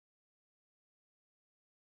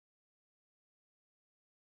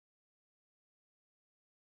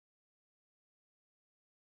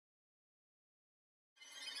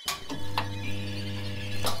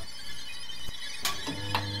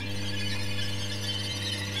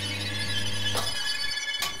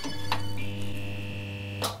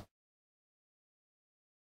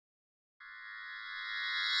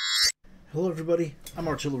Hello everybody, I'm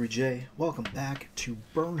Artillery J. Welcome back to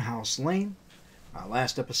Burnhouse Lane.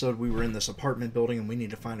 Last episode we were in this apartment building and we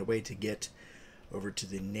need to find a way to get over to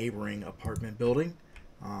the neighboring apartment building.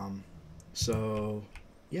 So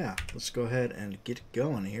yeah, let's go ahead and get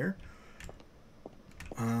going here.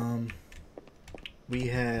 We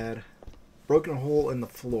had broken a hole in the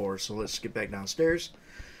floor, so let's get back downstairs.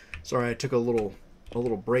 Sorry, I took a little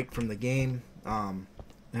break from the game. I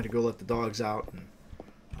had to go let the dogs out and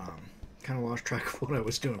kind of lost track of what I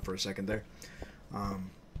was doing for a second there.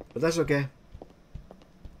 But that's okay.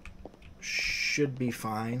 Should be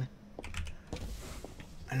fine.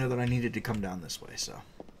 I know that I needed to come down this way, so.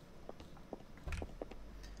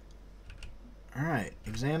 Alright,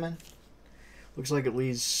 examine. Looks like it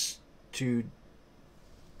leads to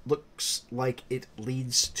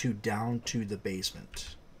down to the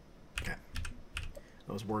basement. Okay.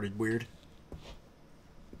 That was worded weird.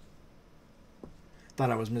 Thought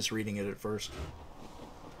I was misreading it at first.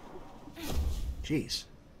 Jeez,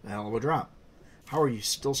 a hell of a drop. How are you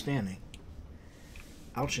still standing?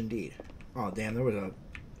 Ouch indeed. Oh damn, there was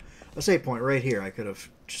a save point right here. I could have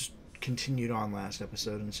just continued on last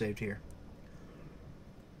episode and saved here.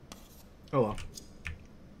 Oh well.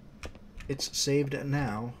 It's saved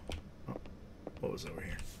now. Oh, what was over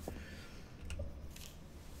here?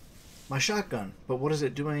 My shotgun. But what is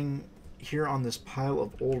it doing here on this pile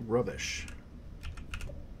of old rubbish?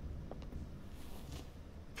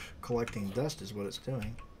 Collecting dust is what it's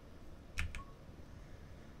doing.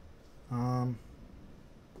 I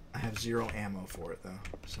have 0 ammo for it though,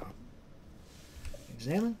 so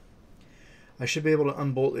examine. I should be able to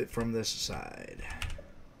unbolt it from this side.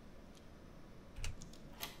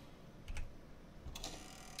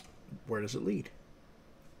 Where does it lead?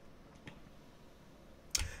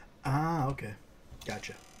 Ah, okay.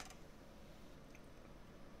 Gotcha.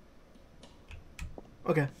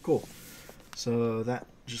 Okay, cool. So that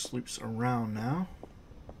just loops around now.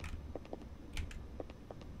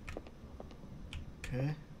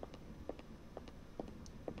 Okay.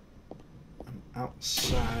 I'm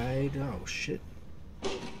outside. Oh, shit.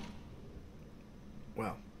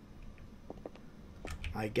 Well.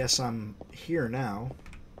 I guess I'm here now.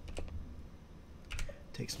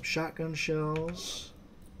 Take some shotgun shells.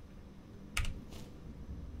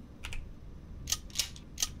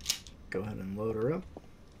 Go ahead and load her up.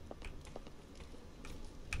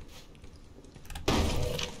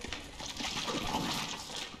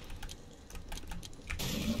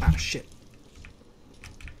 Ah, shit.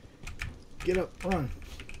 Get up, run.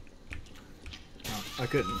 Oh, I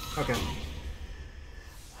couldn't. Okay.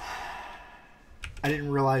 I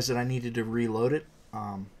didn't realize that I needed to reload it.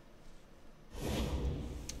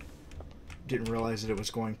 Didn't realize that it was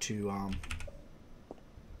going to,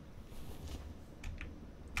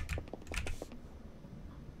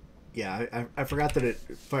 yeah, I forgot that it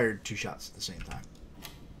fired 2 shots at the same time,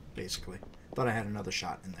 basically. Thought I had another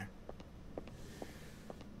shot in there.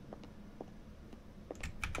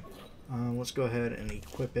 Let's go ahead and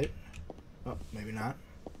equip it. Oh, maybe not.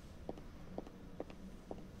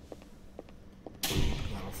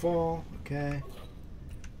 That'll fall. Okay.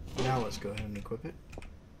 Now let's go ahead and equip it.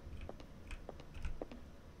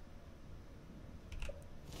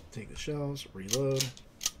 Take the shells, reload.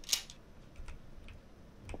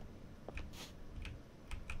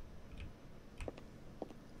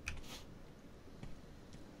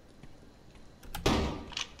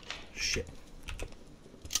 Shit.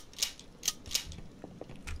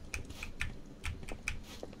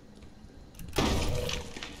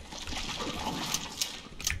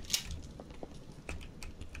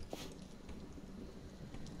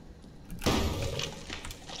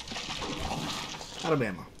 Out of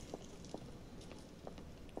ammo.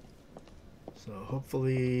 So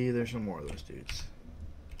hopefully there's no more of those dudes.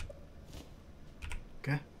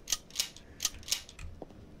 Okay.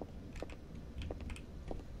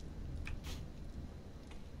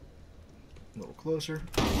 A little closer.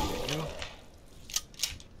 There we go.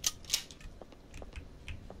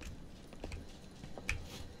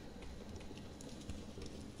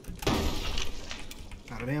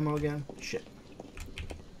 Out of ammo again. Shit.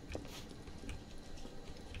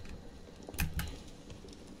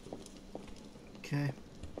 Okay.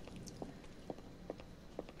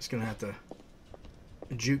 Just gonna have to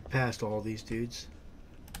juke past all these dudes.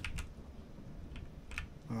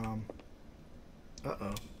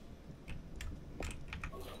 Uh-oh.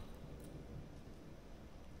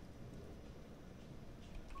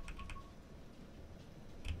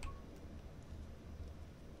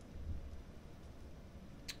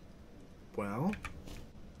 Well.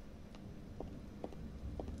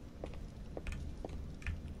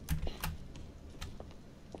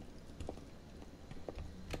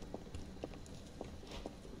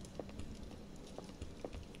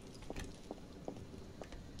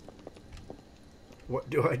 What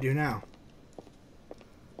do I do now?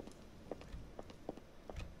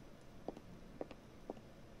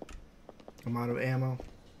 I'm out of ammo.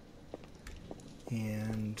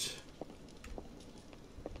 And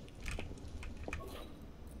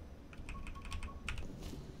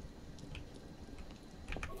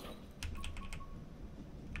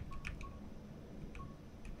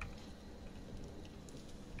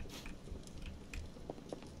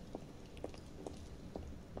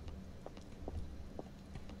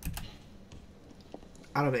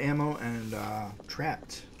out of ammo and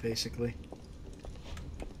trapped, basically.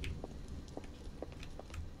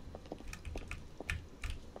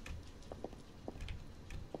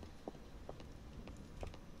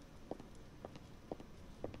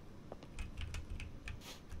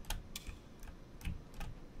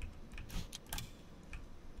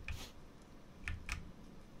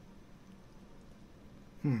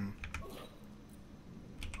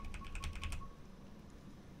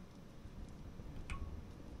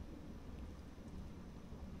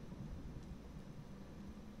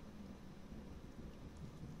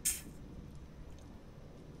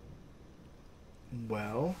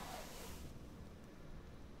 Well,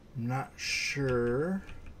 I'm not sure.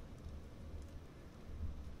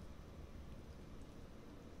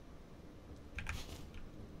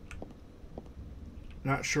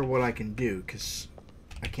 Not sure what I can do, because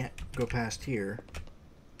I can't go past here.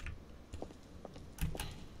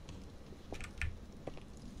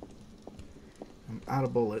 I'm out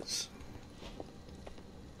of bullets.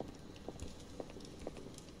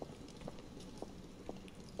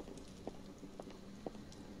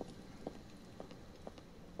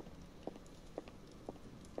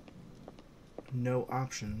 No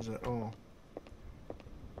options at all.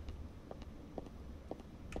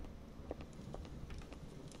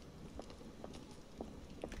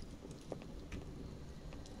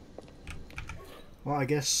 Well, I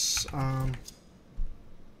guess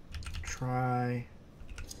try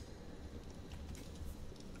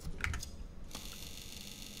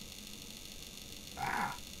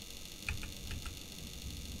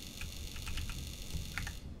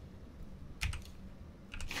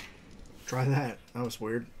try that. That was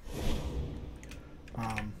weird.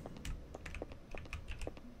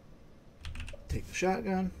 Take the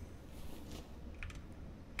shotgun.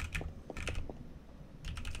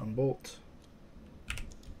 Unbolt.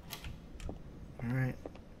 Alright.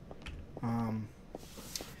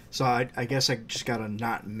 So I guess I just gotta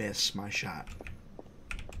not miss my shot.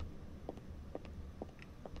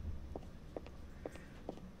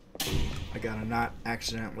 I gotta not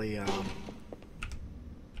accidentally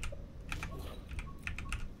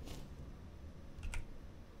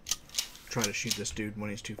try to shoot this dude when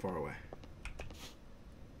he's too far away.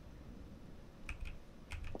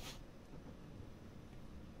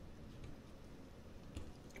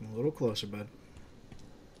 Come a little closer, bud.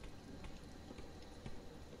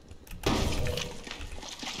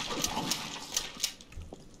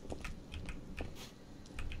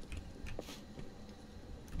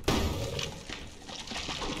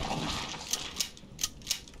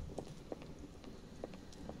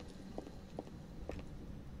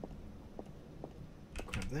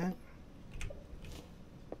 That.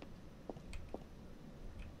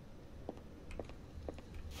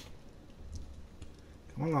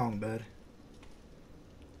 Come along, bud.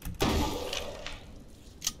 All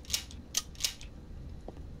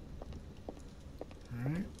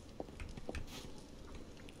right.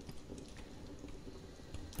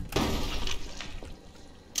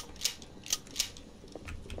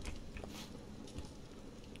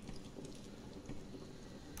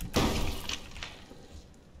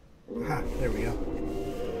 Ah, there we go.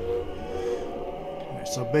 Alright,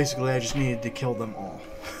 so basically I just needed to kill them all.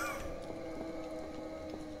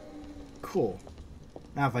 Cool.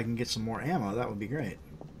 Now if I can get some more ammo, that would be great.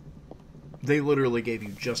 They literally gave you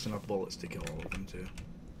just enough bullets to kill all of them, too.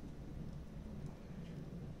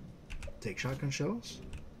 Take shotgun shells.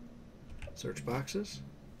 Search boxes.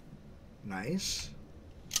 Nice.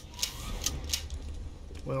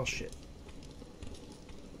 Well, shit.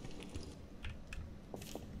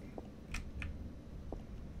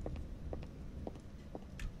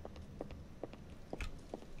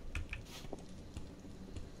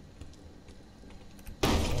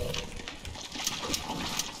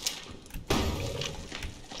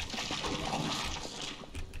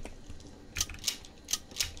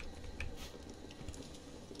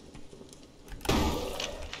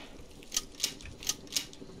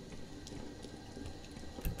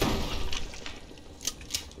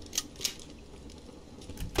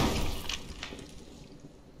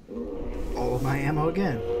 All of my ammo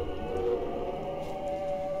again.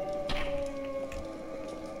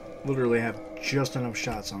 Literally have just enough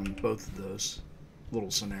shots on both of those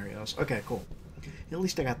little scenarios. Okay, cool. At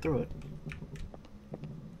least I got through it.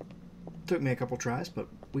 Took me a couple tries, but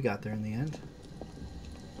we got there in the end.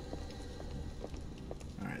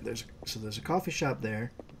 Alright, there's a coffee shop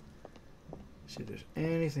there. See if there's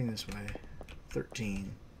anything this way.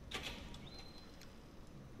 13.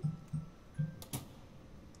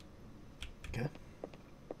 Okay.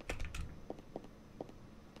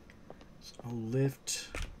 So a lift.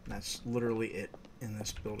 That's literally it in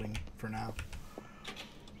this building for now.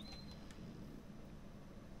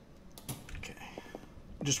 Okay.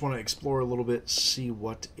 Just want to explore a little bit, see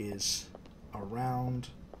what is around,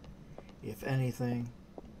 if anything.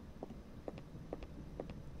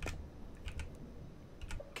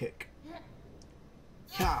 Kick.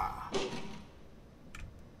 Yeah.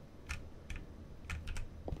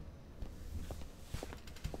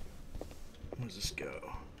 Where does this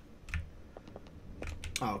go?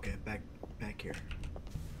 Oh, okay, back here.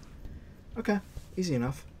 Okay, easy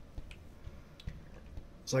enough.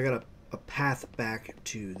 So I got a path back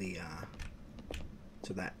to the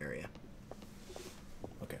to that area.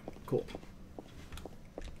 Okay, cool.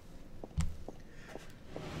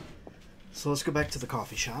 So let's go back to the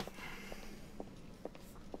coffee shop.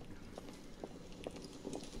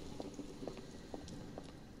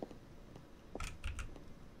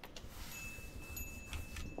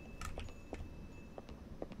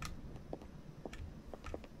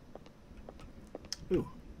 Ooh,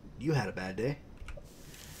 you had a bad day.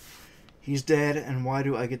 He's dead, and why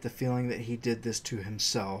do I get the feeling that he did this to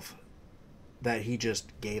himself? That he just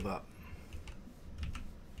gave up.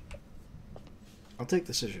 I'll take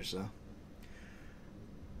the scissors, though.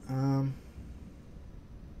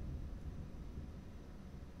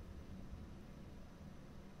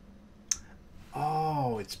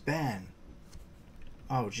 Oh, it's Ben.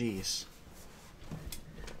 Oh, jeez.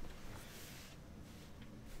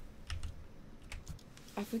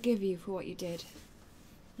 I forgive you for what you did.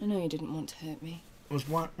 I know you didn't want to hurt me. I was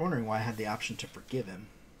wondering why I had the option to forgive him.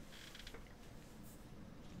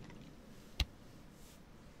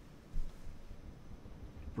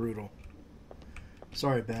 Brutal.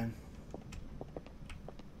 Sorry, Ben.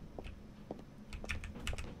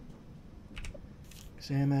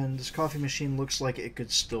 Examine. This coffee machine looks like it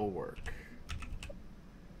could still work.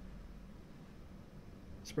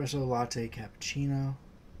 Espresso, latte, cappuccino.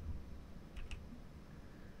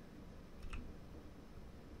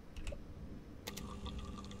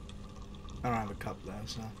 I don't have a cup though,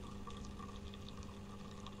 so.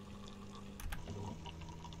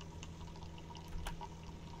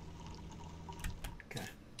 Okay.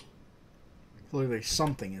 Clearly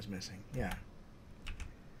something is missing. Yeah.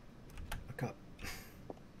 A cup.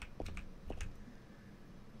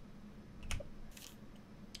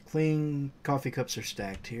 Clean coffee cups are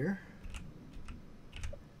stacked here.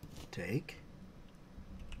 Take.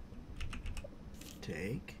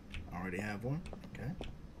 Take. Already have one. Okay.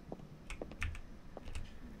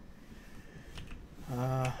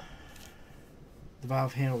 The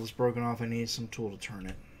valve handle is broken off. I need some tool to turn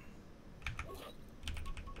it.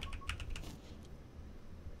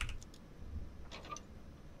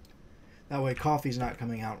 That way coffee's not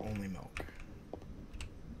coming out, only milk.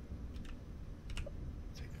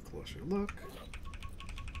 Take a closer look.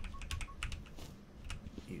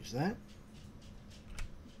 Use that.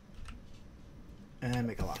 And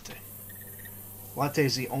make a latte. Latte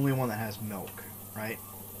is the only one that has milk, right?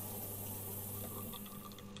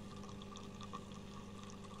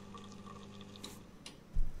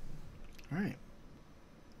 Alright.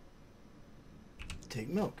 Take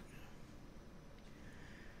milk.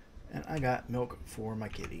 And I got milk for my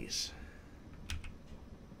kitties.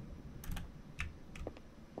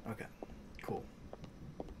 Okay, cool.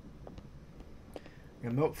 I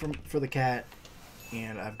got milk for the cat,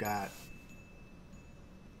 and I've got...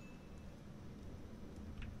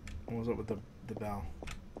 What was up with the bell?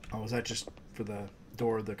 Oh, was that just for the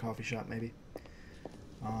door of the coffee shop, maybe?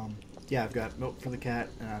 Yeah, I've got milk for the cat,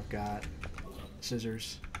 and I've got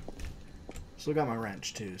scissors. Still got my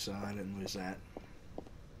wrench, too, so I didn't lose that.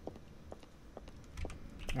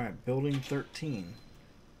 Alright, building 13.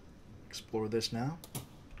 Explore this now.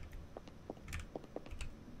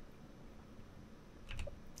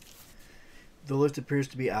 The lift appears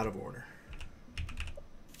to be out of order.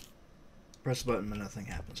 Press the button, but nothing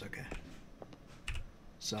happens. Okay.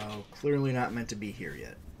 So, clearly not meant to be here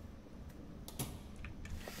yet.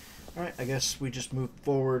 Alright, I guess we just move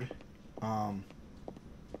forward, go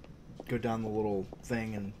down the little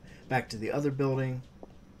thing and back to the other building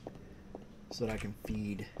so that I can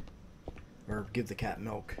feed or give the cat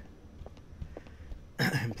milk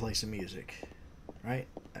and play some music. right?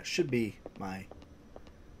 That should be my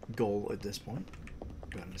goal at this point.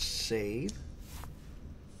 Go ahead and save.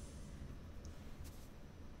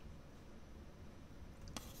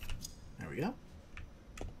 There we go.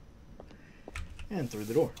 And through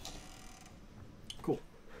the door. Cool.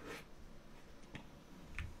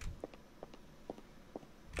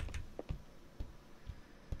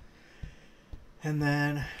 And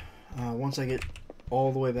then once I get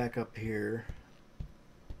all the way back up here,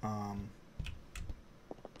 I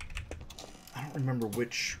don't remember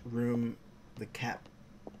which room the cat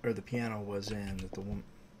or the piano was in that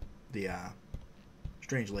the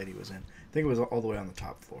strange lady was in. I think it was all the way on the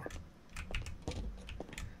top floor.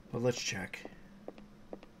 But let's check.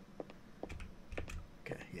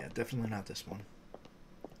 Okay, yeah, definitely not this one.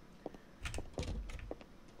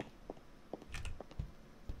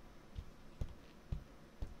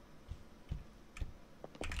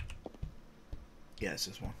 Yeah, it's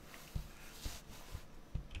this one.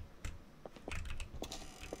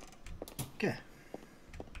 Okay.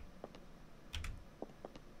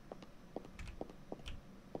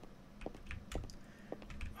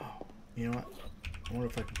 Oh, you know what? I wonder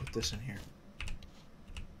if I can put this in here.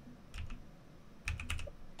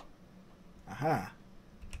 Aha.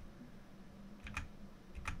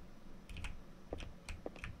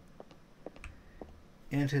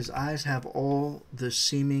 And his eyes have all the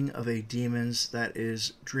seeming of a demon's that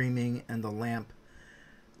is dreaming, and the lamp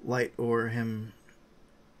light o'er him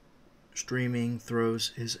streaming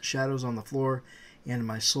throws his shadows on the floor, and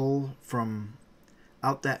my soul from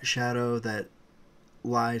out that shadow that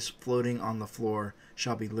lies floating on the floor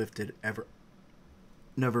shall be lifted ever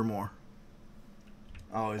nevermore.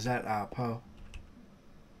 Oh, is that Poe?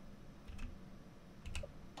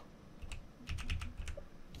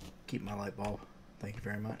 Keep my light bulb. Thank you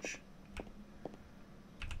very much.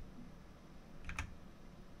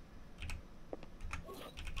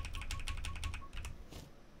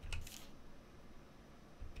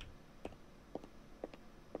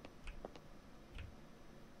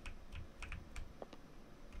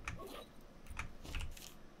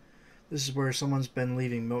 This is where someone's been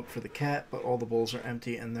leaving milk for the cat, but all the bowls are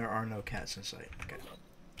empty and there are no cats in sight. Okay.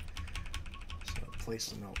 So place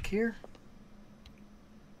the milk here.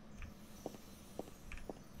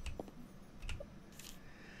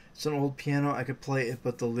 It's an old piano. I could play it,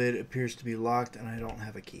 but the lid appears to be locked and I don't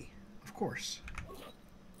have a key. Of course.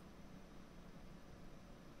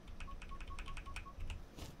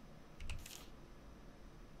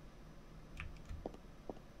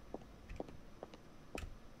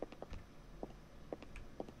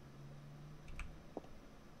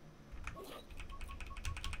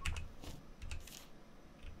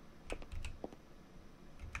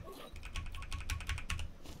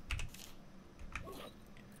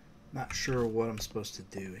 Not sure what I'm supposed to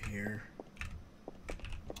do here.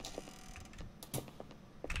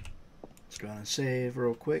 Let's go ahead and save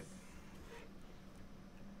real quick.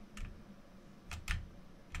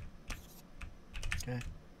 Okay.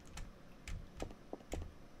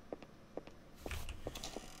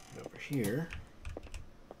 Get over here.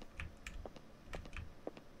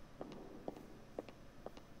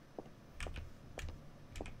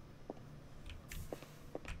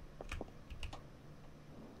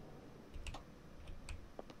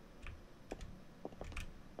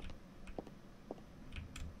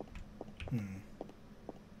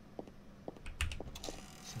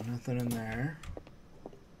 So nothing in there.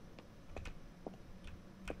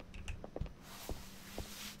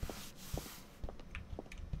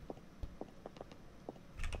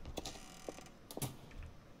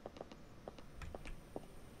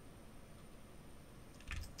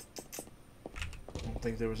 I don't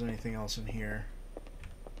think there was anything else in here.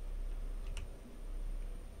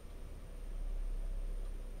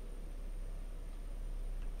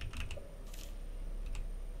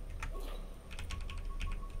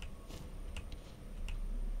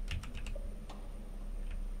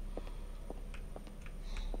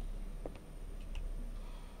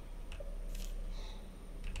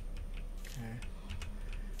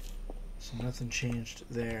 So nothing changed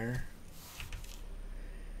there.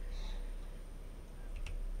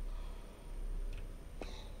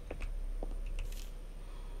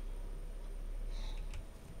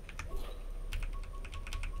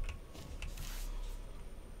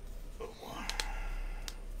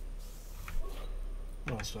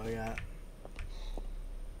 What else do I got?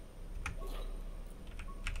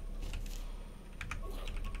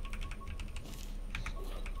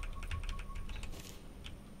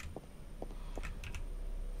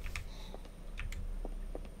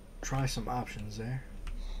 Try some options there.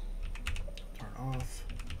 Turn off.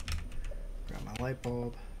 Grab my light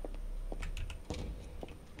bulb.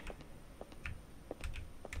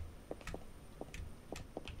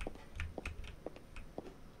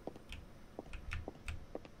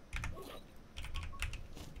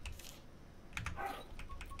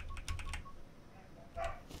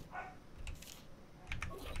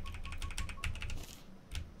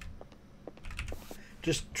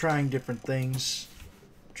 just trying different things,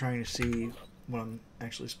 trying to see what I'm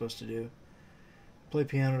actually supposed to do. Play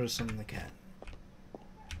piano to summon the cat.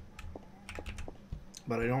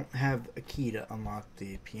 But I don't have a key to unlock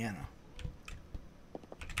the piano.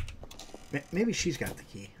 Maybe she's got the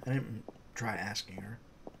key. I didn't try asking her.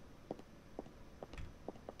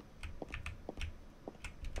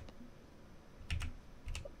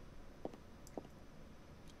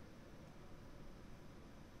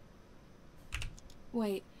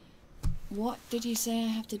 Wait, what did you say I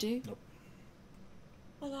have to do? Nope.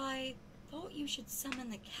 Well, I thought you should summon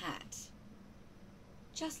the cat.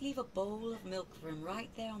 Just leave a bowl of milk for him right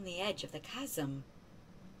there on the edge of the chasm.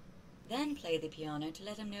 Then play the piano to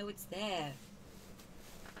let him know it's there.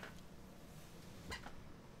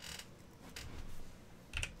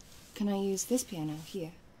 Can I use this piano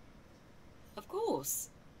here? Of course.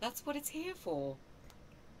 That's what it's here for.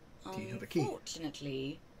 Do you have a key?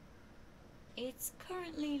 Unfortunately, it's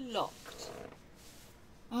currently locked.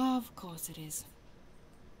 Of course it is.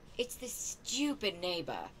 It's this stupid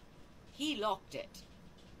neighbor. He locked it.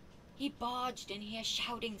 He barged in here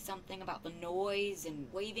shouting something about the noise and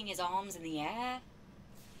waving his arms in the air.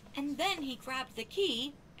 And then he grabbed the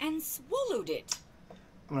key and swallowed it. I'm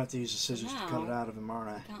gonna have to use the scissors to cut it out of him,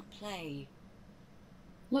 aren't I? Can't play.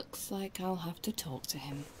 Looks like I'll have to talk to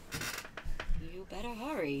him. You better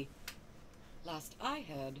hurry. Last I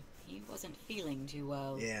heard, he wasn't feeling too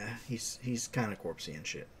well. Yeah, he's kind of corpsey and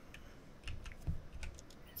shit.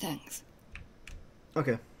 Thanks.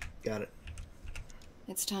 Okay, got it.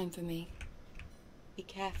 It's time for me. Be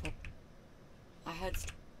careful. I heard...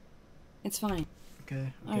 It's fine.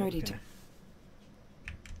 Okay. I already do.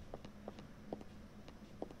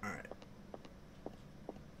 Alright.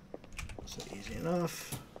 So easy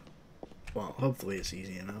enough. Well, hopefully it's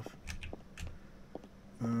easy enough.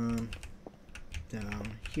 Down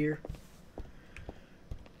here.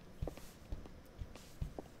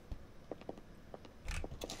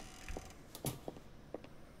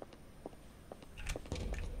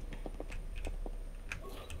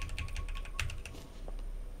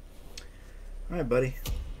 Alright, buddy.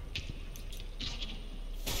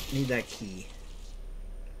 Need that key.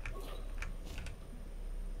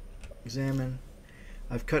 Examine.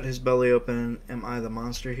 I've cut his belly open. Am I the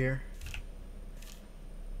monster here?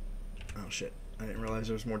 Oh shit. I didn't realize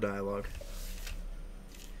there was more dialogue.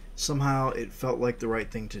 Somehow it felt like the right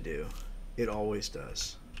thing to do. It always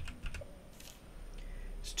does.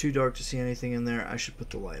 It's too dark to see anything in there. I should put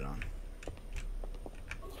the light on.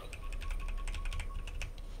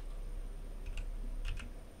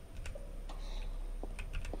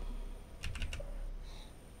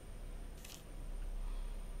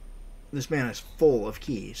 This man is full of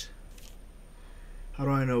keys. How do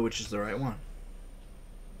I know which is the right one?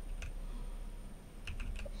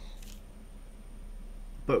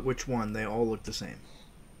 But which one? They all look the same.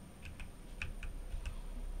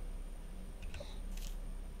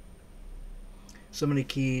 So many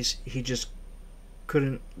keys, he just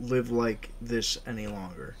couldn't live like this any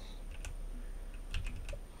longer.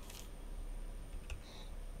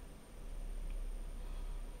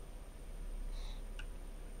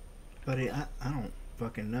 Buddy, I don't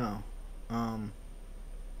fucking know.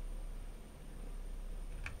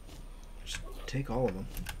 Just take all of them.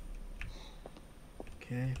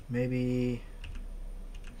 Okay, maybe...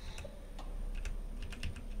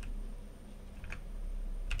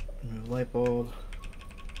 Remove light bulb.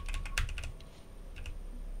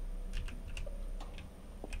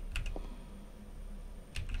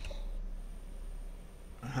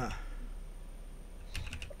 Aha.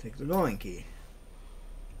 Take the going key.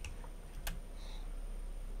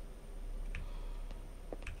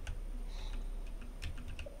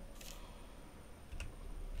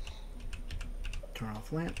 Turn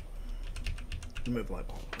off lamp. Remove light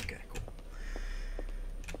bulb. Okay, cool.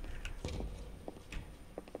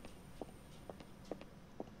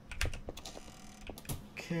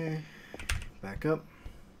 Okay. Back up.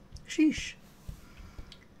 Sheesh.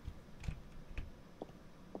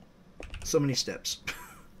 So many steps.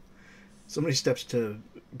 So many steps to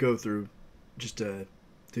go through just to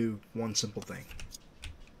do one simple thing.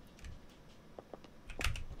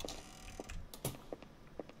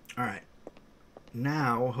 Alright.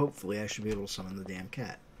 Now, hopefully, I should be able to summon the damn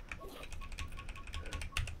cat.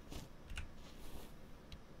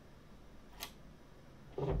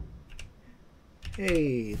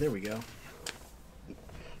 Hey, there we go.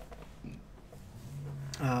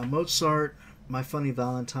 Mozart, My Funny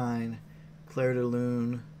Valentine, Claire de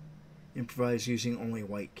Lune, improvise using only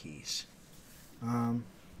white keys.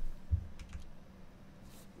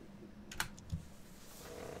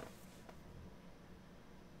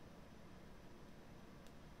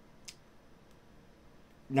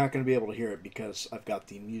 not going to be able to hear it because I've got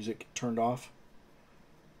the music turned off.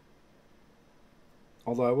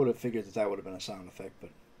 Although I would have figured that would have been a sound effect, but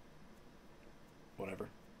whatever.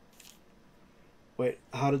 Wait,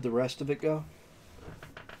 how did the rest of it go?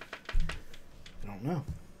 I don't know.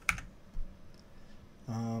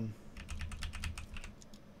 Hold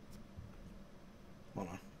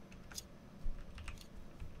on.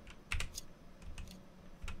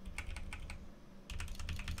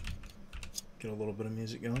 Get a little bit of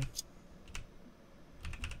music going.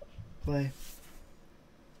 Play.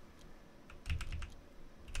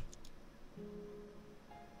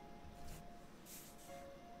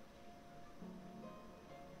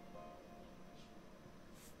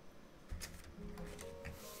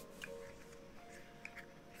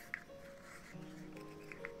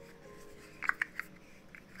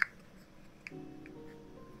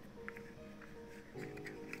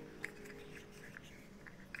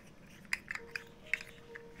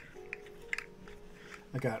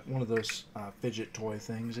 I got one of those fidget toy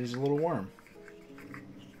things. He's a little worm.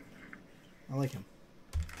 I like him.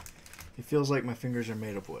 He feels like my fingers are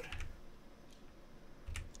made of wood.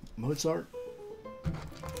 Mozart? I'm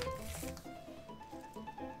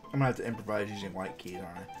gonna have to improvise using light keys,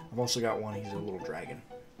 aren't I? I've also got one, he's a little dragon.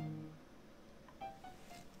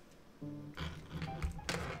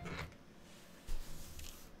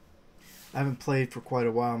 I haven't played for quite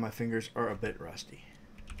a while, my fingers are a bit rusty.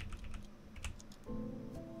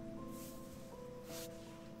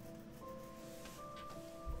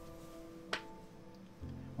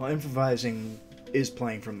 Well, improvising is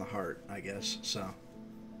playing from the heart, I guess, so.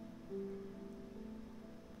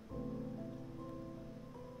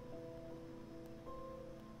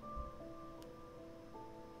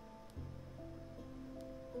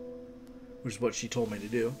 Which is what she told me to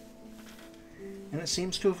do. And it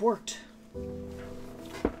seems to have worked.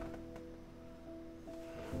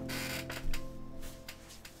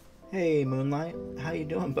 Hey, Moonlight. How you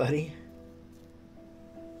doing, buddy?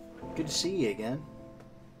 Good to see you again.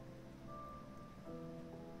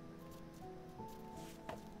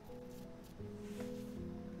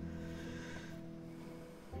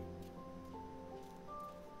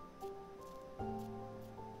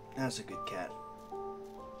 That's a good cat.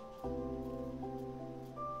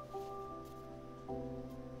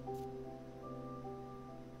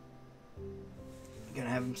 Gonna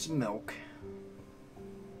have him some milk.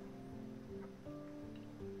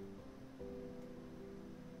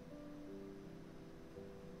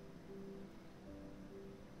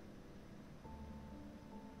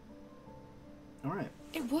 All right.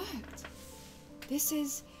 It worked. This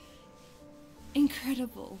is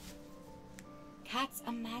incredible. Cats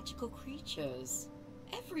are magical creatures.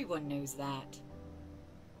 Everyone knows that.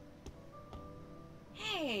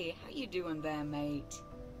 Hey, how you doing there, mate?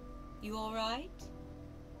 You alright?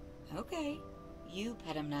 Okay, you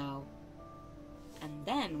pet him now. And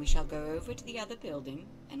then we shall go over to the other building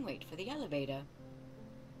and wait for the elevator.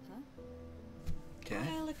 Huh? Okay.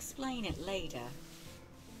 I'll explain it later.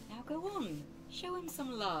 Now go on, show him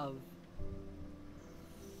some love.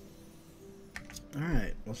 All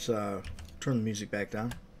right, let's turn the music back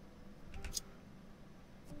down.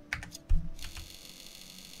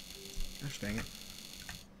 Gosh dang it.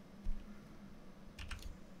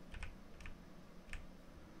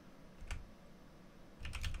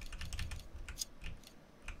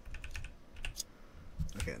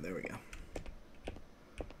 Okay, there we go.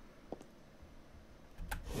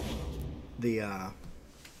 The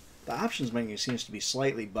options menu seems to be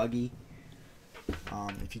slightly buggy.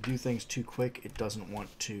 If you do things too quick, it doesn't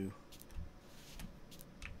want to,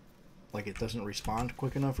 like, it doesn't respond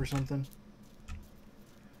quick enough or something.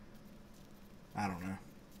 I don't know.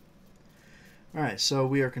 Alright, so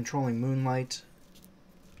we are controlling Moonlight.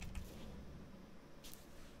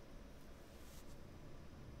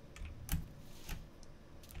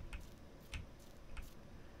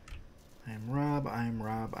 I'm Rob, I'm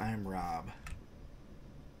Rob, I'm Rob.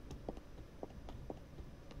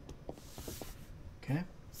 Okay.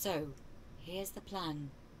 So, here's the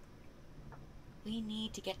plan. We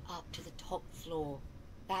need to get up to the top floor.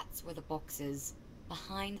 That's where the box is.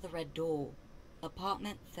 Behind the red door.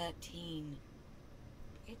 Apartment 13.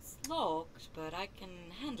 It's locked, but I can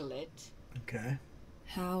handle it. Okay.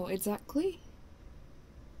 How exactly?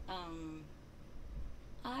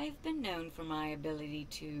 I've been known for my ability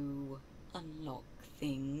to unlock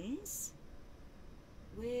things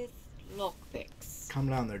with lockpicks. Calm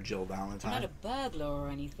down there, Jill I'm Valentine. not a burglar or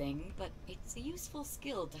anything, but it's a useful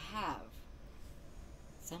skill to have.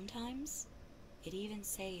 Sometimes, it even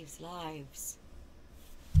saves lives.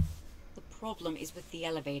 The problem is with the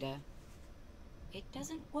elevator. It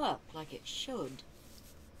doesn't work like it should.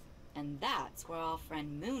 And that's where our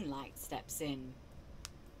friend Moonlight steps in.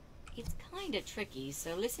 It's kinda tricky,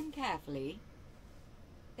 so listen carefully.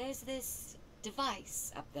 There's this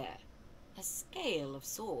device up there, a scale of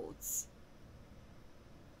sorts.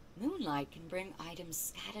 Moonlight can bring items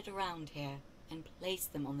scattered around here and place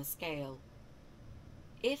them on the scale.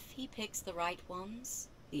 If he picks the right ones,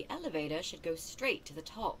 the elevator should go straight to the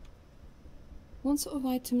top. What sort of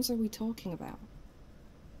items are we talking about?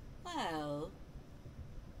 Well,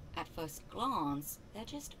 at first glance, they're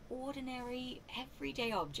just ordinary,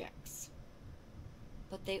 everyday objects.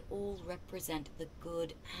 But they all represent the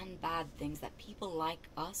good and bad things that people like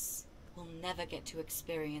us will never get to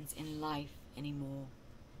experience in life anymore.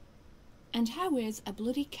 And how is a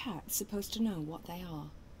bloody cat supposed to know what they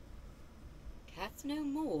are? Cats know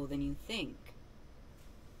more than you think.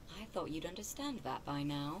 I thought you'd understand that by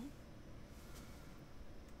now.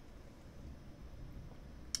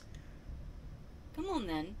 Come on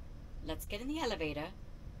then, let's get in the elevator.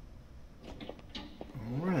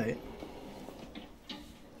 Alright.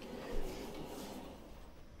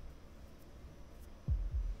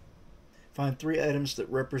 Find 3 items that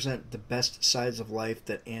represent the best sides of life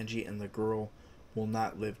that Angie and the girl will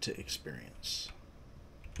not live to experience.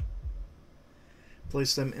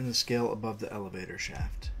 Place them in the scale above the elevator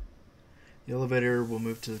shaft. The elevator will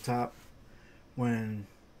move to the top when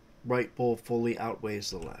right pole fully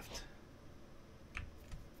outweighs the left.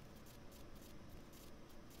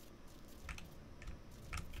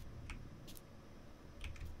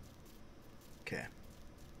 Okay.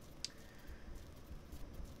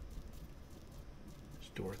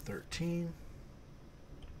 Door 13.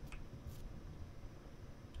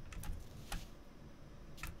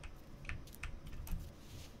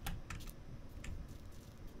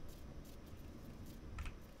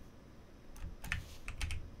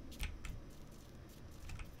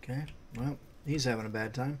 Okay, well, he's having a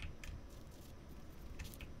bad time.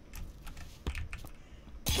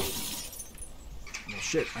 Well,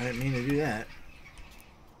 shit, I didn't mean to do that.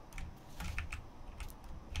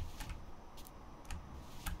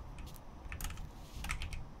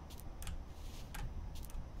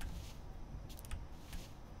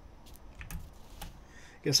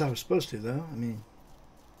 Guess I was supposed to, though. I mean...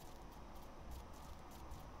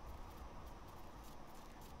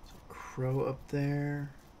 There's a crow up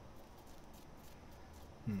there.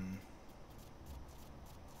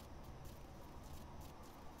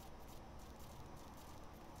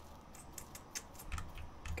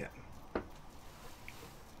 Okay.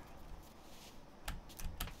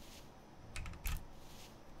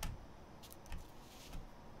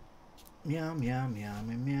 Meow, meow, meow,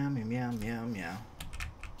 meow, meow, meow, meow, meow.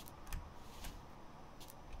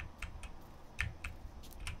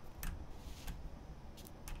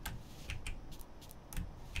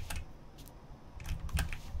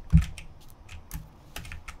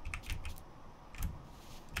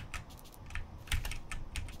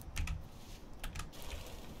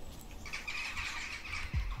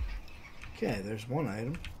 Okay, there's one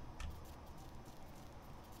item.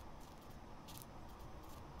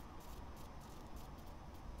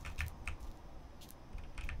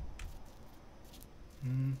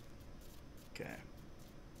 Okay.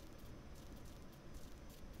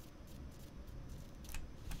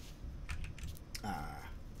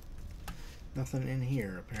 Nothing in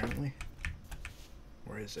here, apparently.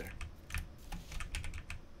 Or is there?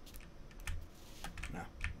 No,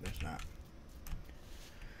 there's not.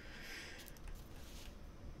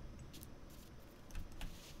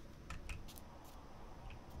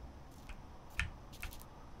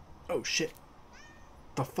 Oh shit.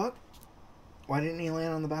 The fuck? Why didn't he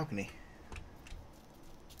land on the balcony?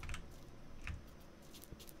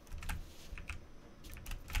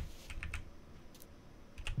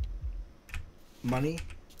 Money?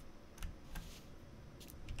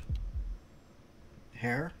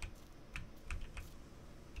 Hair?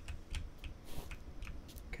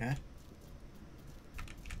 Okay.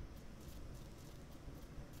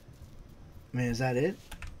 I mean, is that it?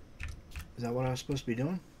 Is that what I was supposed to be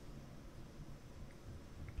doing?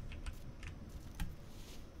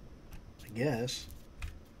 I guess.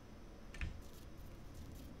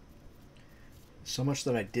 So much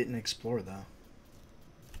that I didn't explore, though.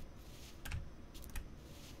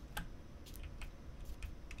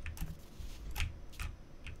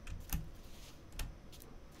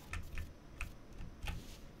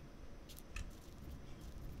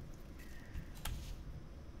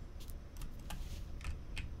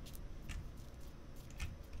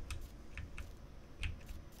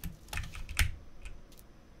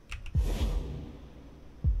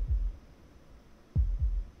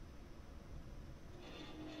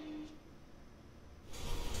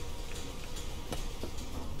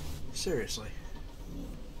 Seriously.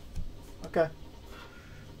 Okay.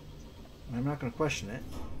 I'm not going to question it.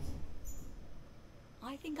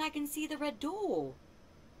 I think I can see the red door.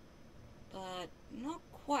 But not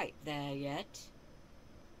quite there yet.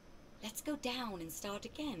 Let's go down and start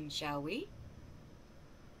again, shall we?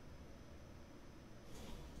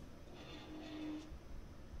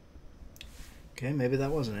 Okay, maybe that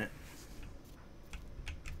wasn't it.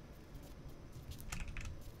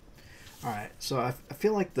 Alright, so I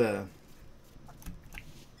feel like the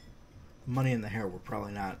money and the hair were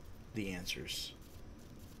probably not the answers.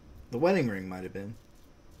 The wedding ring might have been.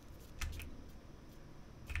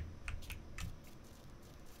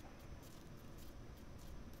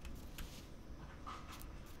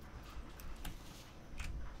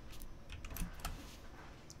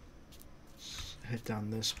 Head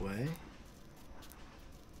down this way.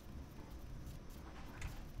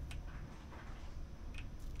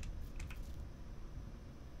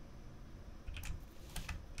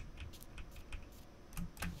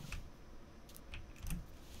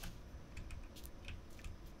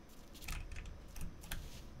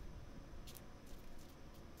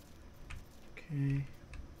 Okay.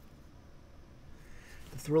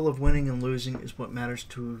 The thrill of winning and losing is what matters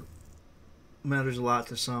a lot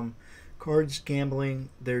to some. Cards, gambling,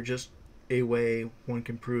 they're just a way one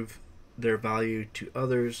can prove their value to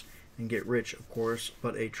others and get rich, of course,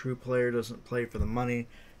 but a true player doesn't play for the money,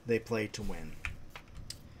 they play to win.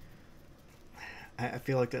 I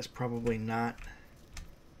feel like that's probably not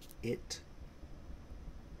it.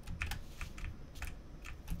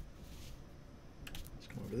 Let's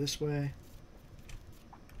go over this way.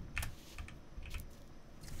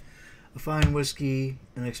 A fine whiskey,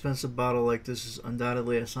 an expensive bottle like this is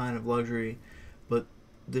undoubtedly a sign of luxury, but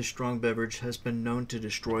this strong beverage has been known to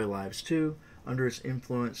destroy lives too. Under its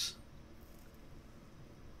influence,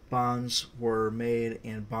 bonds were made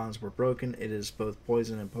and bonds were broken. It is both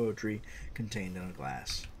poison and poetry contained in a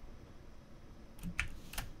glass.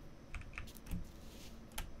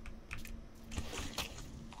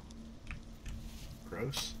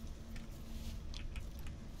 Gross.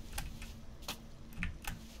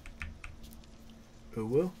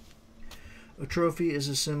 Uwu. A trophy is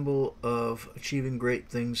a symbol of achieving great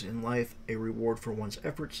things in life, a reward for one's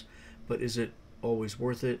efforts, but is it always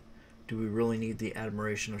worth it? Do we really need the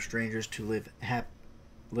admiration of strangers to live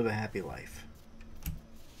a happy life?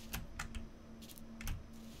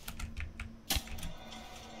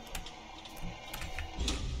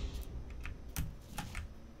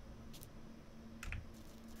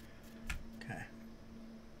 Okay.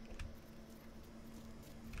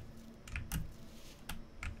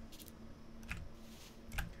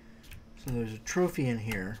 So there's a trophy in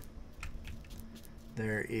here.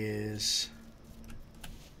 There is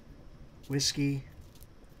whiskey.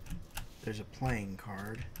 There's a playing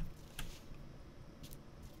card.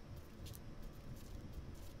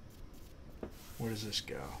 Where does this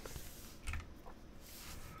go?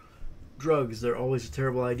 Drugs, they're always a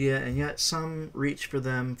terrible idea, and yet some reach for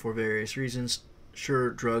them for various reasons.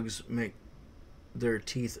 Sure, drugs make their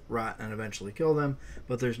teeth rot and eventually kill them,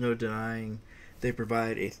 but there's no denying they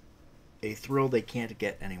provide a thrill they can't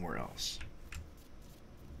get anywhere else.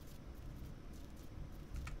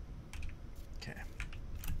 Okay.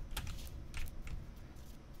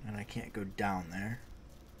 And I can't go down there.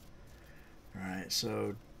 Alright,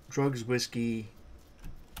 so drugs, whiskey,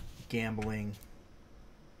 gambling,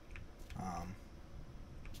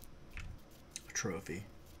 trophy.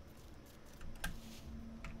 I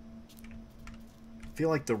feel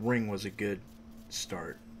like the ring was a good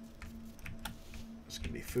start. It's going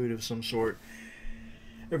to be food of some sort.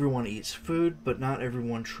 Everyone eats food, but not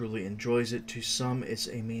everyone truly enjoys it. To some, it's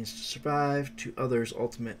a means to survive. To others,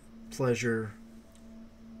 ultimate pleasure,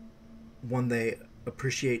 one they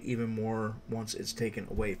appreciate even more once it's taken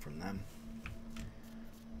away from them.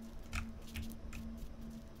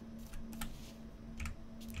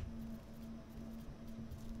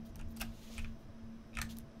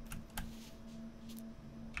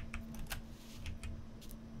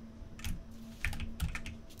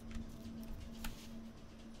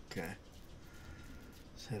 Okay,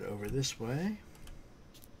 let's head over this way.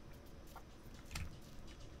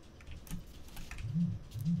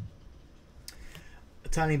 A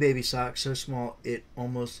tiny baby sock, so small it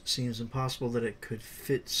almost seems impossible that it could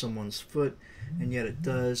fit someone's foot, and yet it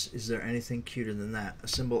does. Is there anything cuter than that? A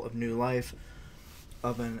symbol of new life,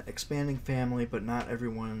 of an expanding family, but not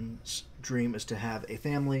everyone's dream is to have a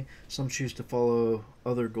family. Some choose to follow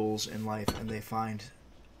other goals in life, and they find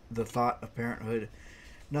the thought of parenthood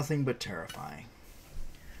nothing but terrifying.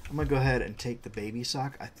 I'm going to go ahead and take the baby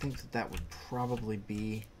sock. I think that would probably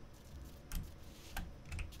be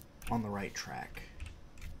on the right track.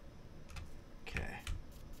 Okay.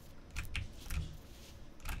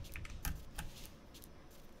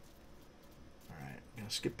 Alright, gonna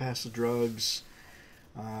skip past the drugs,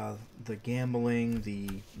 the gambling, the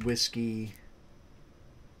whiskey,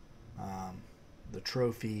 the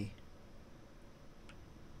trophy.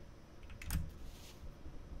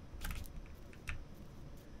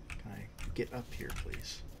 Can I get up here,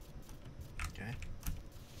 please? Okay.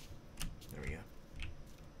 There we go.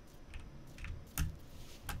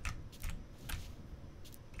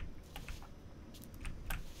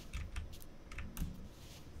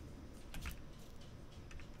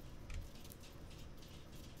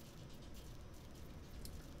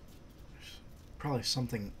 Probably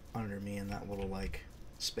something under me in that little like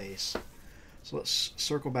space. So let's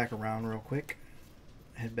circle back around real quick,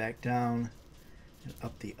 head back down and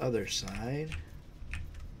up the other side,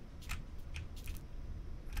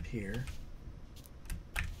 up here.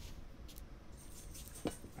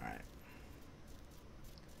 Alright.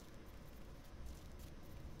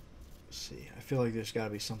 Let's see, I feel like there's got to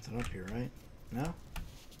be something up here, right? No?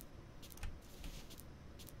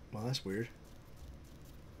 Well, that's weird.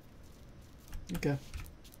 Okay.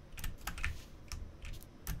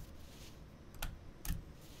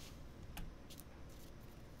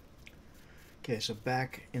 Okay, so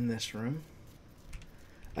back in this room.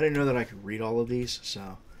 I didn't know that I could read all of these,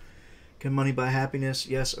 so. Can money buy happiness?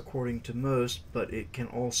 Yes, according to most, but it can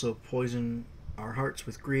also poison our hearts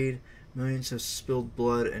with greed. Millions have spilled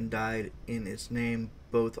blood and died in its name,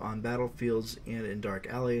 both on battlefields and in dark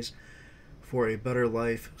alleys. For a better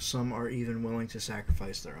life, some are even willing to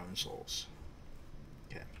sacrifice their own souls.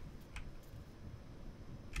 Okay.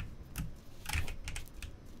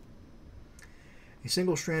 A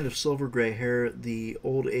single strand of silver gray hair. The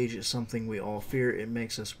old age is something we all fear. It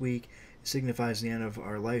makes us weak. It signifies the end of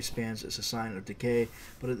our lifespans. It's a sign of decay,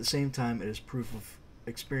 but at the same time, it is proof of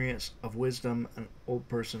experience, of wisdom. An old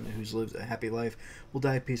person who's lived a happy life will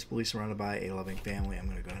die peacefully surrounded by a loving family. I'm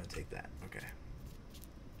going to go ahead and take that. Okay.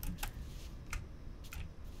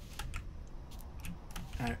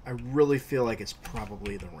 I really feel like it's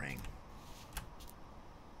probably the ring.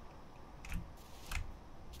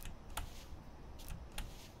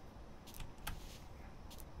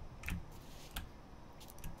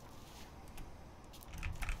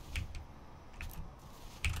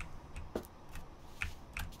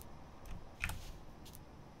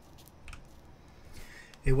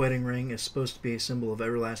 A wedding ring is supposed to be a symbol of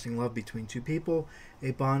everlasting love between two people,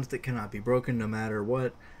 a bond that cannot be broken no matter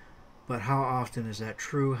what. But how often is that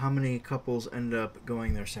true? How many couples end up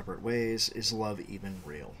going their separate ways? Is love even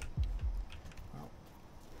real? Well,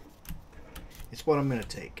 it's what I'm going to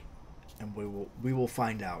take, and we will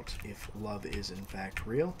find out if love is in fact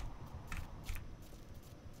real.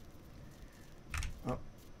 Oh,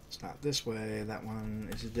 it's not this way. That one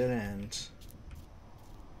is a dead end.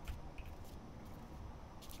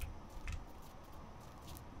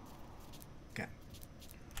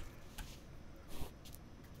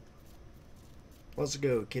 Let's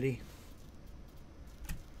go, kitty.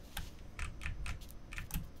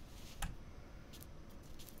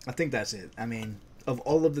 I think that's it. I mean, of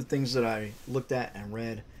all of the things that I looked at and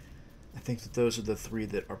read, I think that those are the three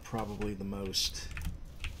that are probably the most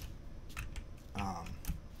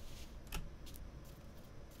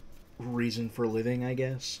reason for living, I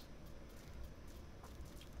guess.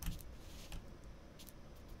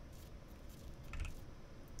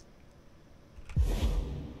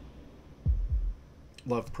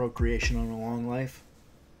 Love procreation on a long life.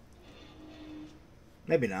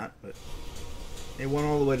 Maybe not, but it went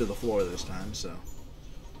all the way to the floor this time, so.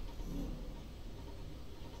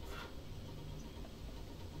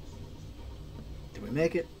 Did we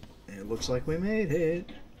make it? It looks like we made it.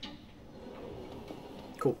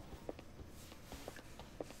 Cool.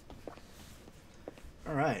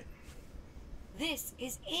 Alright. This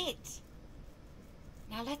is it.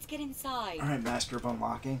 Now let's get inside. Alright, Master of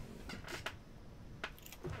Unlocking.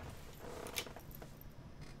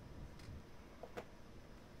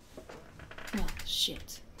 Oh,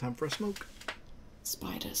 shit. Time for a smoke.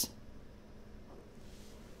 Spiders.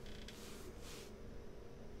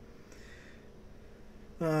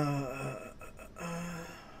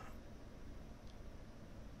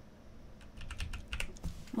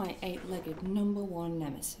 My eight-legged #1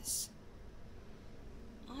 nemesis.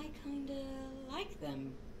 I kinda like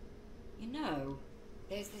them. You know,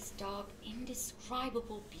 there's this dark,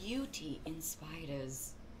 indescribable beauty in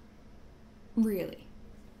spiders. Really?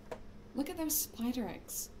 Look at those spider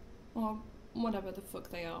eggs. Or whatever the fuck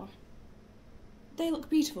they are. They look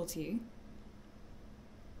beautiful to you.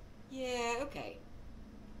 Yeah, okay.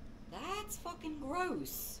 That's fucking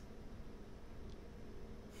gross.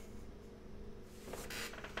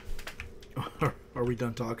 Are we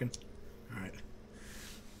done talking? All right.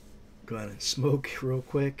 Go ahead and smoke real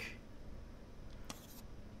quick.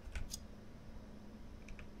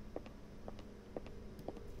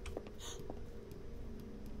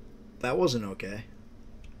 That wasn't okay.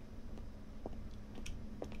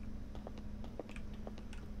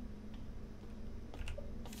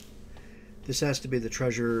 This has to be the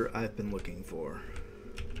treasure I've been looking for.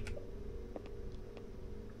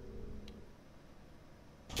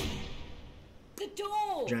 The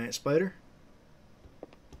door! Giant spider?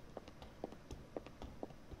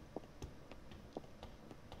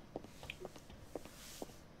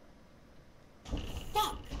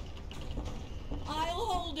 Fuck! I'll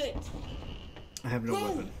hold it! I have no Go!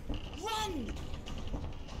 weapon. Run!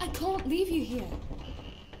 I can't leave you here.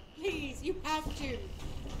 Please, you have to.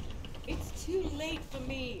 It's too late for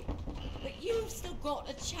me. But you've still got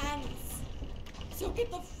a chance. So get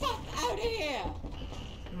the fuck out of here!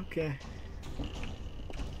 Okay.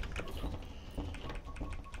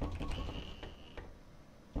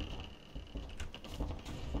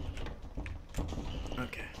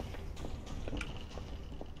 Okay.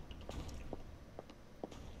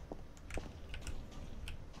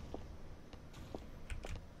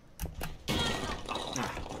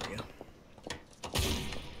 Ah, there we go.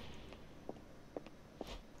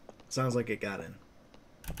 Sounds like it got in.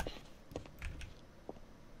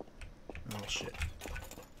 Oh shit.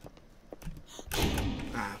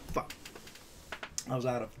 Ah, fuck. I was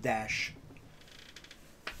out of dash.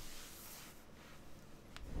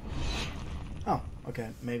 Oh, okay.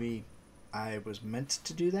 Maybe I was meant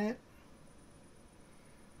to do that?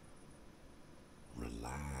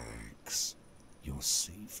 Relax. You're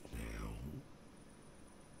safe now.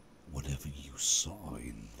 Whatever you saw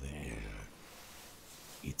in there,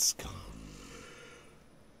 it's gone.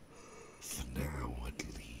 For now, at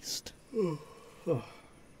least.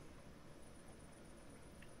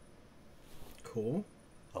 Cool.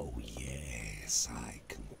 Oh yes, I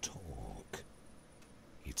can talk.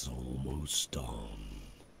 It's almost dawn.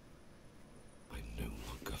 I no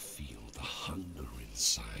longer feel the hunger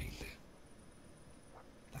inside.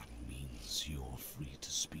 That means you're free to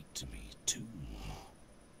speak to me too.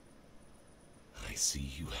 I see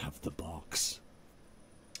you have the box.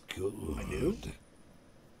 Good. I do?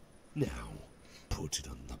 Now, put it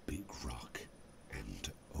on the big rock and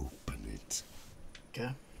open it.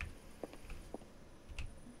 Okay.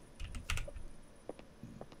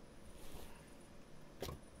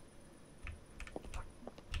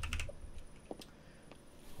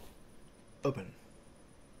 Open.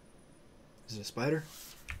 Is it a spider?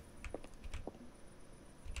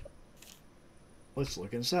 Let's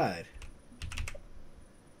look inside.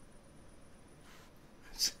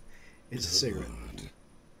 It's a cigarette. Good.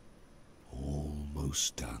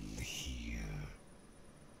 Almost done here.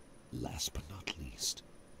 Last but not least,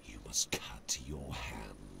 you must cut your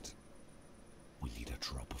hand. We need a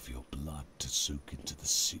drop of your blood to soak into the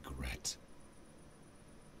cigarette.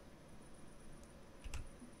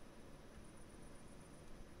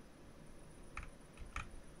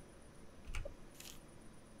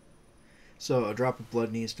 So a drop of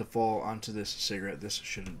blood needs to fall onto this cigarette. This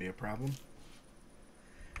shouldn't be a problem.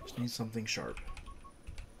 Just need something sharp.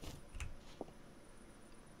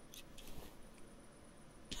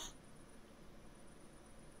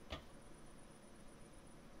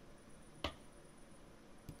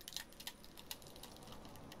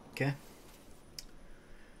 Okay.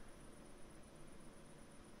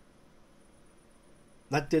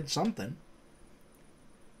 That did something.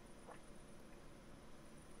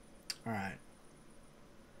 Alright.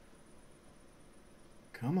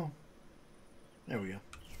 Come on. There we go.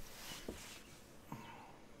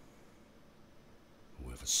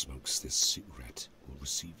 Whoever smokes this cigarette will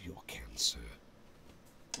receive your cancer.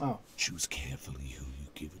 Oh. Choose carefully who you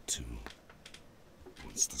give it to.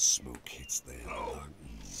 Once the smoke hits their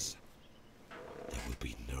lungs, there will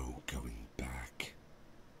be no going back.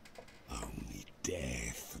 Only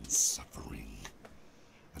death and suffering.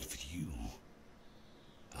 And for you,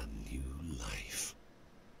 a new life.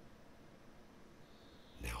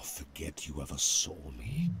 Now forget you ever saw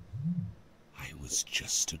me. I was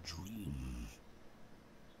just a dream.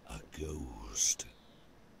 A ghost.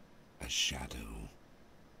 A shadow.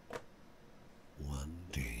 One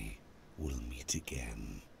day we'll meet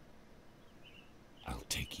again. I'll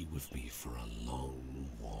take you with me for a long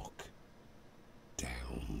walk.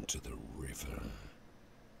 Down to the river.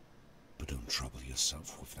 But don't trouble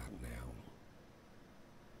yourself with that now.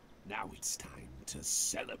 Now it's time to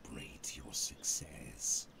celebrate your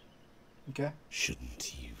success. Okay.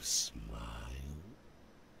 Shouldn't you smile?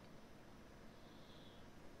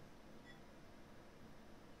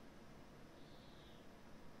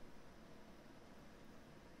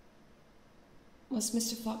 Was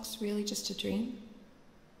Mr. Fox really just a dream?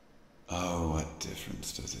 Oh, what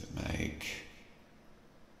difference does it make?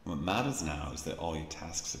 What matters now is that all your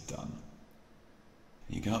tasks are done.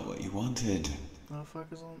 You got what you wanted. What the fuck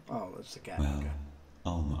is on? Oh, that's the cat. Well, Okay.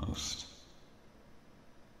 almost.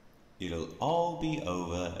 It'll all be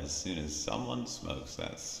over as soon as someone smokes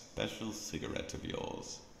that special cigarette of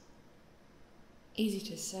yours. Easy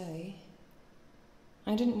to say.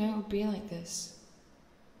 I didn't know it would be like this.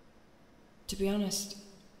 To be honest,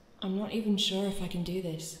 I'm not even sure if I can do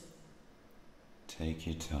this. Take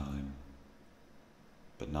your time.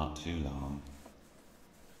 But not too long.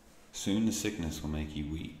 Soon the sickness will make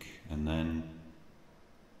you weak, and then...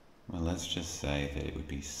 Well, let's just say that it would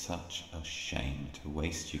be such a shame to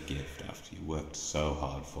waste your gift after you worked so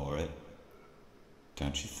hard for it.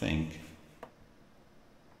 Don't you think?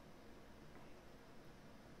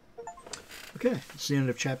 Okay, it's the end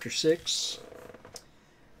of chapter 6.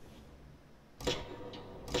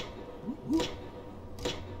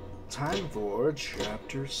 Time for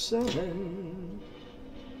chapter 7.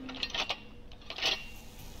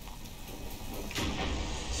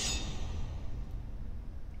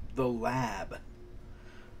 The lab.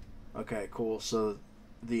 Okay, cool. So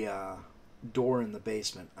the door in the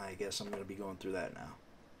basement, I guess I'm going to be going through that now.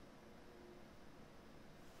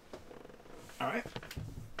 Alright.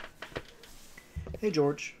 Hey,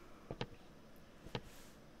 George.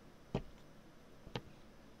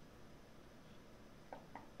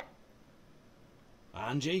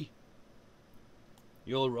 Angie?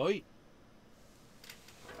 You alright?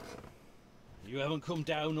 You haven't come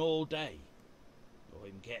down all day.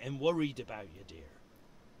 I'm getting worried about you, dear.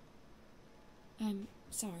 I'm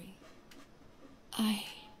sorry. I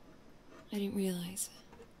didn't realize.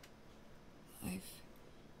 I've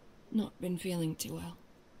not been feeling too well.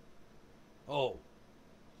 Oh,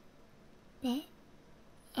 But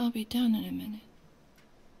I'll be down in a minute.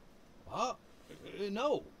 what?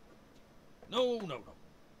 No. No.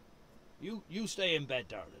 You stay in bed,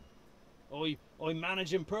 darling. I'm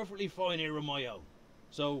managing perfectly fine here on my own.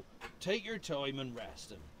 So take your time and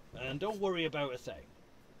rest, and don't worry about a thing.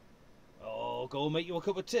 I'll go and make you a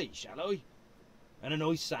cup of tea, shall I? And a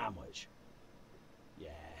nice sandwich.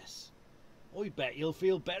 Yes. I bet you'll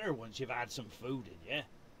feel better once you've had some food in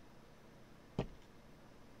you.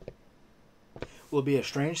 Will it be a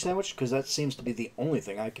strange sandwich? Because that seems to be the only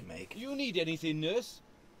thing I can make. You need anything, nurse?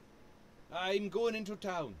 I'm going into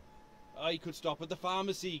town. I could stop at the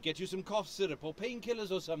pharmacy, get you some cough syrup or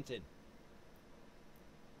painkillers or something.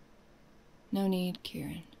 No need,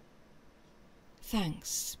 Kieran.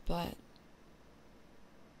 Thanks, but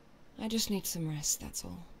I just need some rest, that's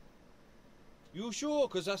all. You sure?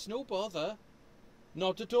 'Cause that's no bother.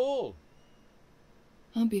 Not at all.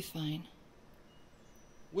 I'll be fine.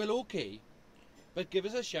 Well, okay. But give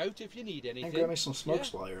us a shout if you need anything. And grab me some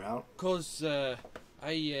smokes while you're out. 'Cause,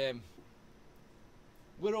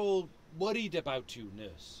 we're all worried about you,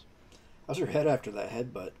 nurse. How's your head after that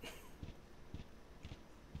headbutt?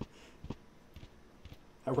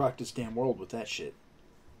 I rocked this damn world with that shit.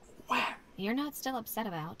 Wow. You're not still upset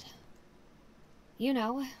about. You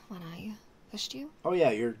know, when I pushed you? Oh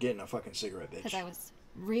yeah, you're getting a fucking cigarette, bitch. Because I was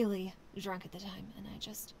really drunk at the time, and I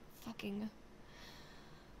just fucking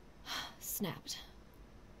snapped.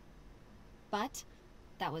 But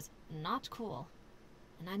that was not cool,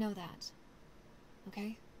 and I know that.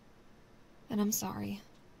 Okay? And I'm sorry.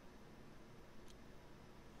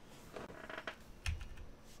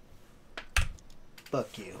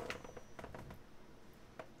 Fuck you.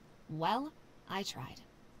 Well, I tried.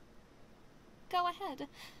 Go ahead.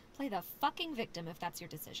 Play the fucking victim if that's your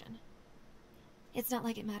decision. It's not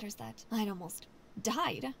like it matters that I'd almost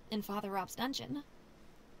died in Father Rob's dungeon.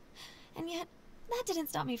 And yet, that didn't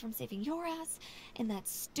stop me from saving your ass in that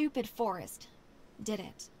stupid forest, did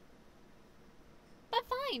it? But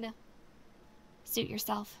fine. Suit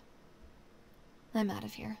yourself. I'm out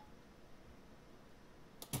of here.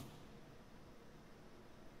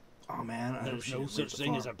 Oh man, I hope There's she no didn't such rip the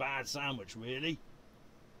thing as farm. a bad sandwich, really.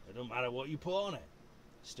 It don't matter what you put on it.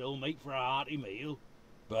 Still make for a hearty meal.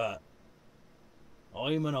 But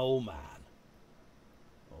I'm an old man.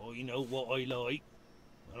 I know what I like,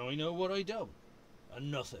 and I know what I don't. And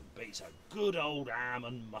nothing beats a good old ham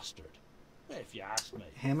and mustard, if you ask me.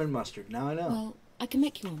 Ham and mustard. Now I know. Well, I can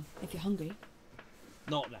make you one if you're hungry.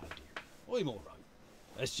 Not now, dear. I'm all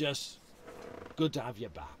right. It's just good to have you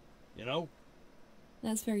back, you know?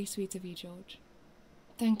 That's very sweet of you, George.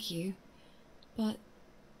 Thank you. But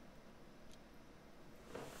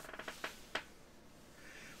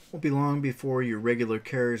Won't be long before your regular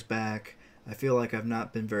carer's back. I feel like I've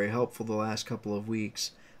not been very helpful the last couple of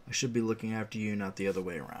weeks. I should be looking after you, not the other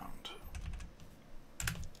way around.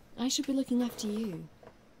 I should be looking after you,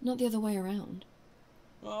 not the other way around.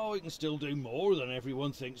 Oh, I can still do more than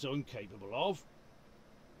everyone thinks I'm capable of.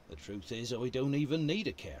 The truth is, I don't even need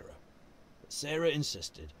a carer. But Sarah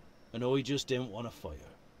insisted, and I just didn't want to fight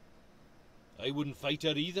her. I wouldn't fight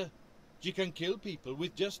her either. She can kill people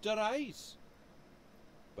with just her eyes.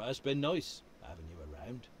 But it's been nice having you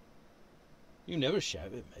around. You never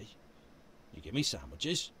shout at me. You give me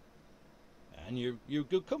sandwiches. And you're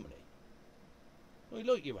good company. I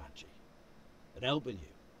like you, Angie. And helping you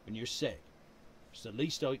when you're sick. It's the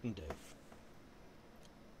least I can do.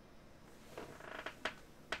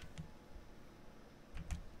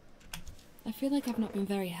 I feel like I've not been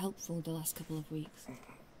very helpful the last couple of weeks.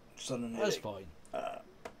 That's fine.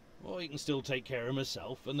 I can still take care of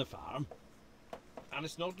myself and the farm. And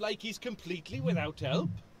it's not like he's completely without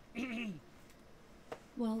help.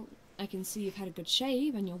 Well, I can see you've had a good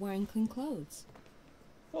shave and you're wearing clean clothes.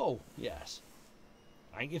 Oh, yes.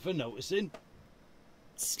 Thank you for noticing.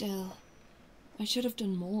 Still, I should have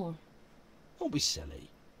done more. Don't be silly.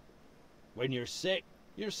 When you're sick,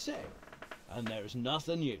 you're sick. And there's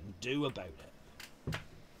nothing you can do about it.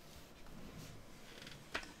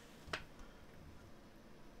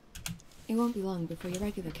 It won't be long before your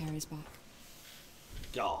regular care is back.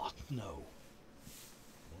 God, no.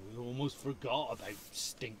 I almost forgot about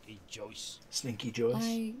Stinky Joyce. Stinky Joyce?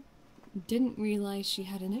 I didn't realise she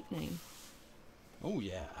had a nickname. Oh,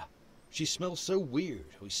 yeah. She smells so weird,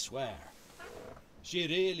 I swear. She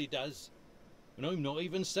really does. And I'm not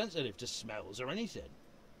even sensitive to smells or anything.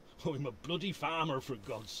 I'm a bloody farmer, for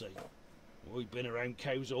God's sake. I've been around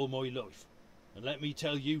cows all my life. And let me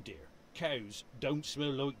tell you, dear, cows don't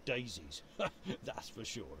smell like daisies. That's for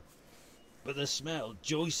sure. But the smell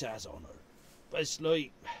Joyce has on her, it's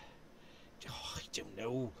like... Oh, I don't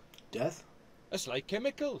know. Death? It's like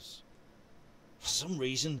chemicals. For some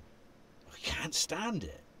reason, I can't stand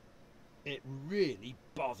it. It really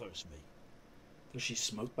bothers me. Does she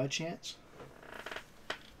smoke by chance?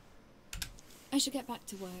 I should get back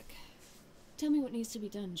to work. Tell me what needs to be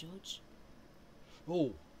done, George.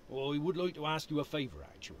 Oh, well, I would like to ask you a favour,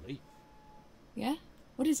 actually. Yeah?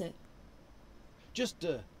 What is it? Just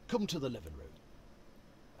come to the living room.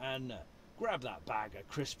 And grab that bag of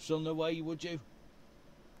crisps on the way, would you?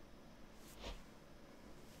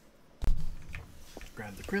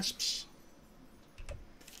 Grab the crisps.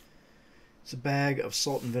 It's a bag of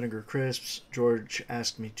salt and vinegar crisps. George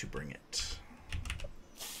asked me to bring it.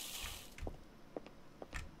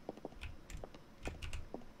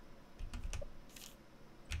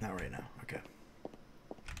 Not right now. Okay.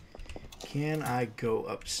 Can I go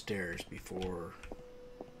upstairs before...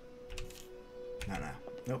 No.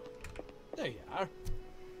 Nope. There you are.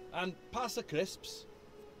 And pass the crisps.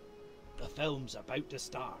 The film's about to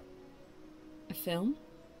start. A film?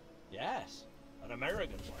 Yes, an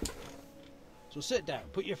American one. So sit down,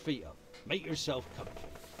 put your feet up, make yourself comfy.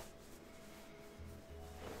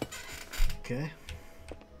 Okay.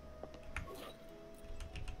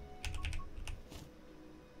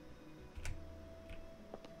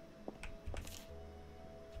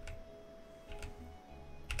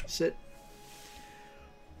 Sit.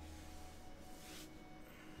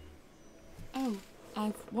 Oh,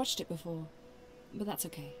 I've watched it before, but that's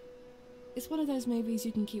okay. It's one of those movies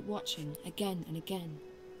you can keep watching again and again.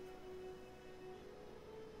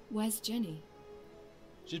 Where's Jenny?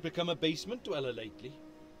 She's become a basement dweller lately.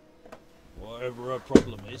 Whatever her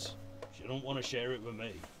problem is, she don't want to share it with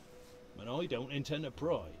me. And I don't intend to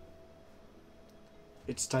pry.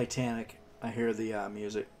 It's Titanic. I hear the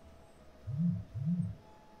music.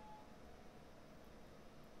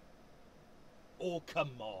 Oh,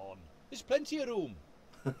 come on. There's plenty of room.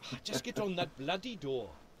 Just get on that bloody door.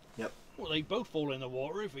 Yep. Well, they'd both fall in the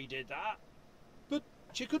water if we did that. But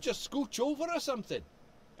she could just scooch over or something.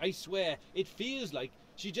 I swear, it feels like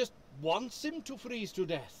she just wants him to freeze to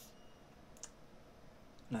death.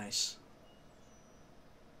 Nice.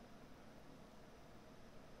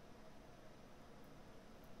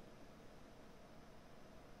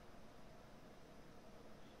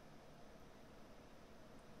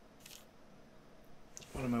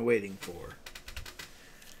 What am I waiting for?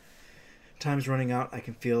 Time's running out. I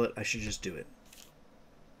can feel it. I should just do it.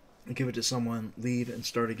 Give it to someone, leave, and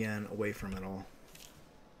start again away from it all.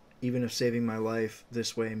 Even if saving my life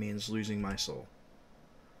this way means losing my soul.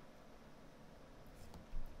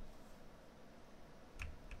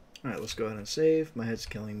 Alright, let's go ahead and save. My head's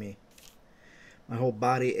killing me. My whole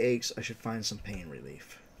body aches. I should find some pain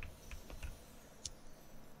relief.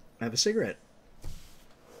 I have a cigarette.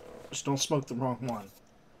 Just don't smoke the wrong one.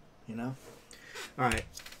 You know? Alright,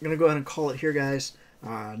 I'm going to go ahead and call it here, guys.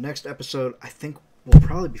 Next episode, I think we'll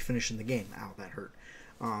probably be finishing the game. Ow, that hurt.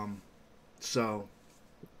 So,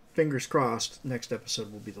 fingers crossed, next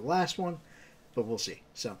episode will be the last one, but we'll see.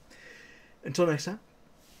 So, until next time,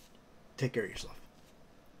 take care of yourself.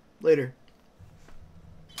 Later.